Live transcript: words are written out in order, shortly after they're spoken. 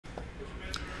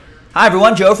Hi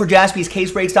everyone, Joe for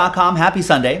JaspysCaseBreaks.com. Happy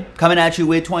Sunday. Coming at you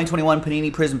with 2021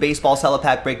 Panini Prism Baseball Cello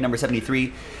Pack break number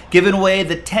 73. Giving away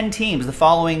the 10 teams, the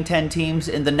following 10 teams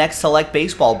in the next Select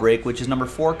Baseball break, which is number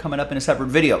 4 coming up in a separate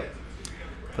video.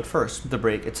 But first, the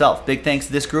break itself. Big thanks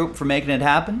to this group for making it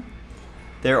happen.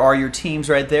 There are your teams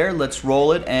right there. Let's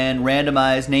roll it and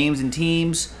randomize names and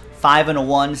teams. 5 and a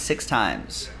 1, 6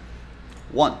 times.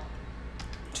 1,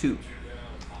 2,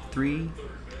 3,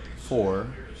 4,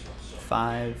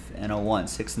 5 and a 1.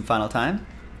 6th and final time.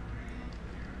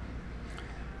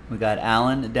 We got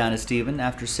Alan down to Steven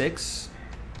after 6.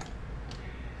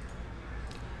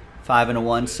 5 and a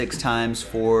 1, 6 times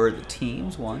for the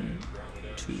teams. 1,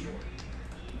 2,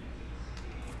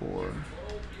 4,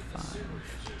 5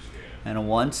 and a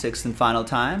 1. 6th and final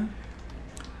time.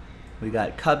 We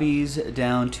got Cubbies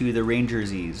down to the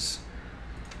Rangersies.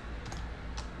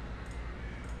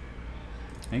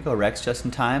 There you go, Rex, just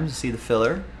in time to see the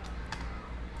filler.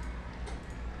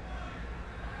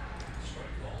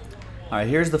 All right,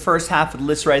 here's the first half of the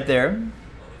list right there.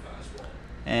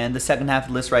 And the second half of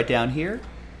the list right down here.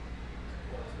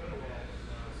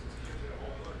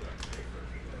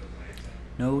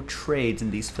 No trades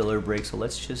in these filler breaks, so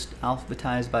let's just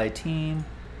alphabetize by team.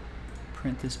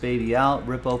 Print this baby out,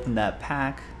 rip open that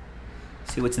pack,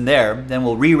 see what's in there. Then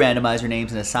we'll re-randomize your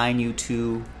names and assign you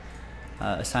to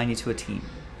a team.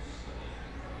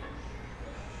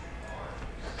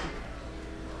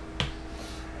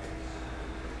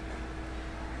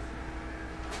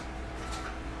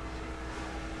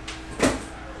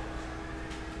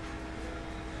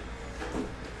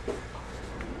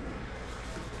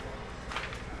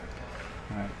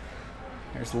 All right.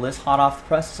 There's the list hot off the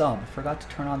press. Oh, I forgot to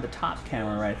turn on the top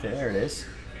camera right there. There it is.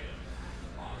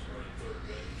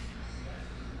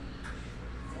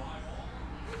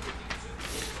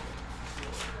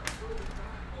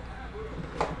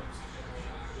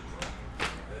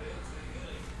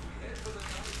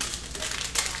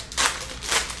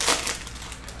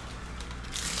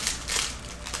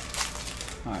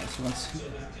 All right, so let's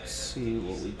see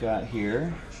what we got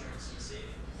here.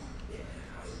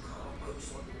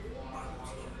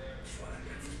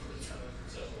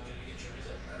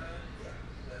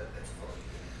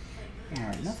 All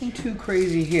right, nothing too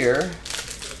crazy here.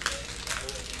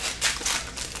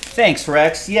 Thanks,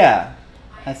 Rex. Yeah,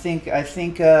 I think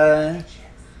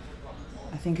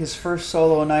his first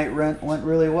solo night went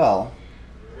really well.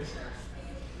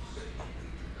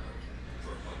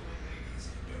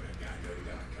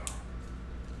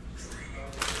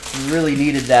 He really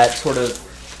needed that sort of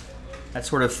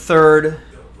third,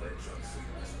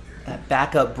 that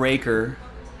backup breaker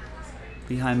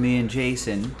behind me and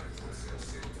Jason.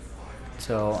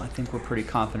 So I think we're pretty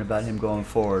confident about him going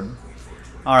forward.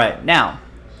 All right, now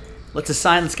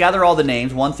let's gather all the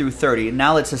names 1 through 30.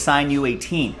 Now let's assign you a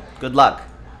team. Good luck.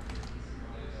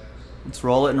 Let's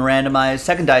roll it and randomize.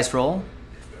 Second dice roll.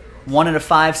 1 and a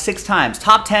 5, 6 times.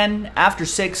 Top 10 after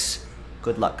 6.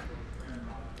 Good luck.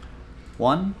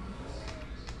 1,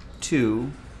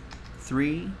 2,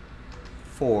 3,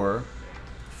 4,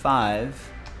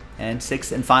 5, and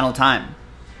 6th and final time.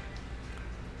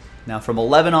 Now from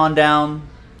 11 on down,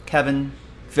 Kevin,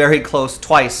 very close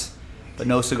twice, but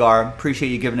no cigar. Appreciate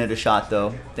you giving it a shot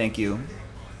though. Thank you.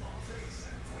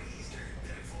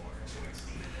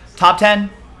 Top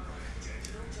 10.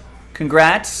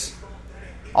 Congrats.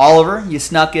 Oliver, you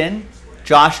snuck in.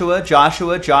 Joshua,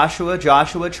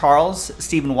 Charles,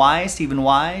 Stephen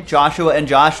Y, Joshua, and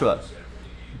Joshua.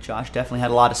 Josh definitely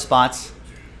had a lot of spots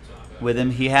with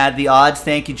him. He had the odds.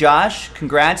 Thank you, Josh.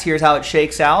 Congrats. Here's how it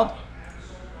shakes out.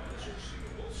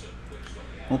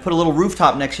 We'll put a little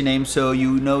rooftop next to your name so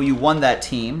you know you won that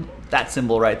team. That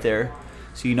symbol right there.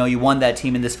 So you know you won that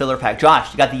team in this filler pack.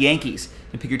 Josh, you got the Yankees.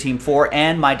 You pick your team 4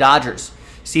 and my Dodgers.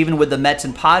 Steven with the Mets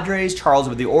and Padres. Charles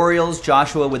with the Orioles.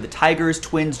 Joshua with the Tigers,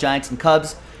 Twins, Giants, and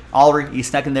Cubs. Oliver, you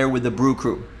snuck in there with the Brew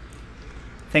Crew.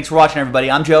 Thanks for watching,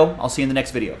 everybody. I'm Joe. I'll see you in the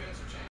next video.